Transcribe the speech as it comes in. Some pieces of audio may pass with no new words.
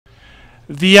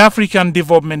The African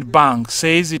Development Bank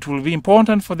says it will be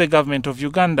important for the government of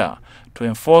Uganda to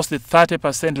enforce the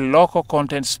 30% local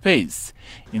content space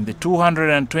in the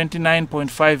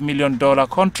 $229.5 million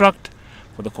contract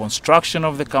for the construction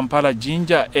of the Kampala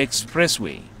Jinja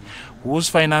ExpressWay, whose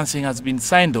financing has been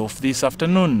signed off this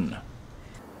afternoon.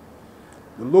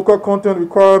 The local content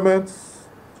requirements,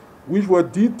 which were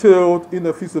detailed in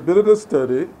the feasibility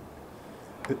study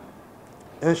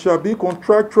and shall be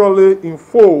contractually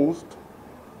enforced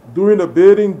through the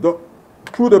bidding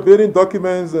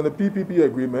documents and the PPP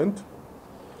agreement,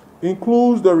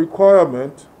 includes the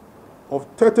requirement of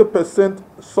 30%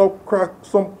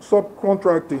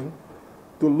 subcontracting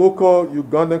to local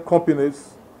Ugandan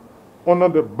companies under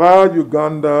the Buy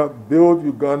Uganda, Build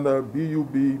Uganda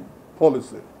BUB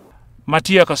policy.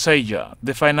 Matia Kasaija,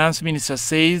 the finance minister,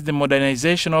 says the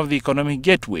modernization of the economic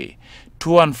gateway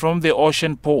to and from the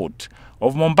ocean port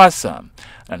of Mombasa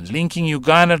and linking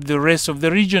Uganda to the rest of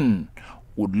the region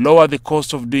would lower the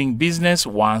cost of doing business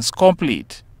once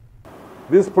complete.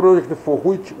 This project, for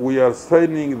which we are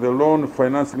signing the loan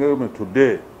financing agreement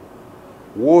today,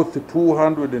 worth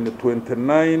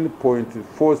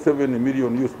 $229.47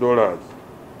 million,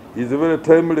 is very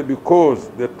timely because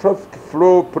the traffic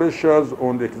flow pressures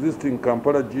on the existing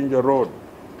Kampala Jinja road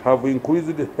have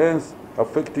increased, hence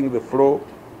affecting the flow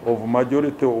of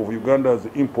majority of Uganda's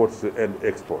imports and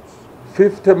exports.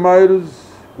 50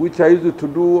 miles, which I used to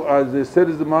do as a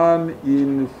salesman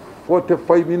in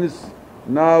 45 minutes,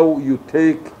 now you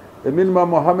take a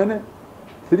minimum of how many?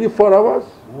 3-4 hours?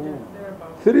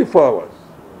 3-4 hours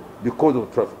because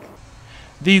of traffic.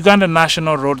 The Uganda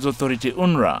National Roads Authority,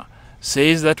 UNRA,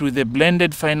 says that with a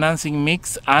blended financing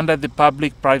mix under the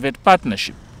public-private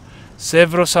partnership,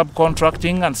 several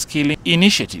subcontracting and skilling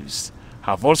initiatives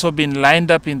have also been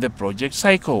lined up in the project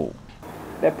cycle.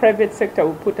 The private sector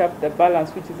will put up the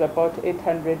balance, which is about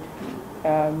 800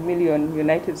 million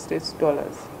United States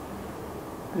dollars.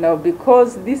 Now,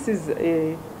 because this is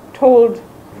a tolled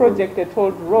project, a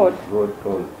tolled road,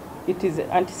 it is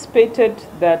anticipated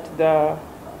that the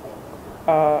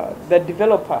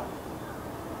developer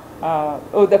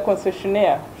or the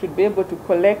concessionaire should be able to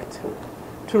collect,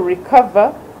 to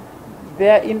recover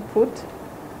their input,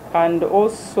 and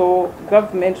also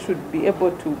government should be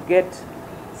able to get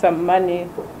some money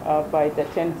by the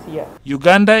 10th year.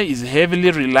 Uganda is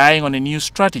heavily relying on a new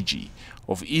strategy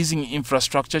of easing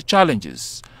infrastructure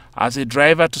challenges as a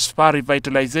driver to spur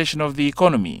revitalization of the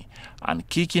economy and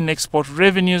kick in export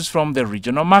revenues from the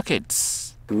regional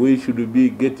markets. We should be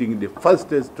getting the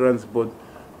fastest transport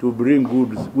to bring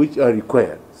goods which are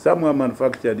required. Some are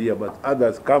manufactured here, but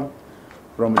others come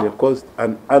from the coast,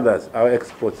 and others, our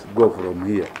exports, go from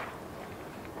here.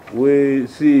 We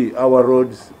see our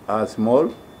roads are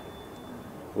small.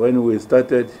 When we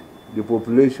started, the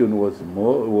population was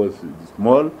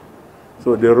small,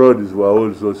 so the roads were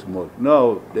also small.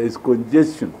 Now there is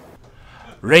congestion.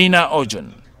 Reina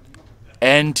Ojon,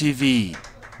 NTV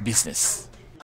Business.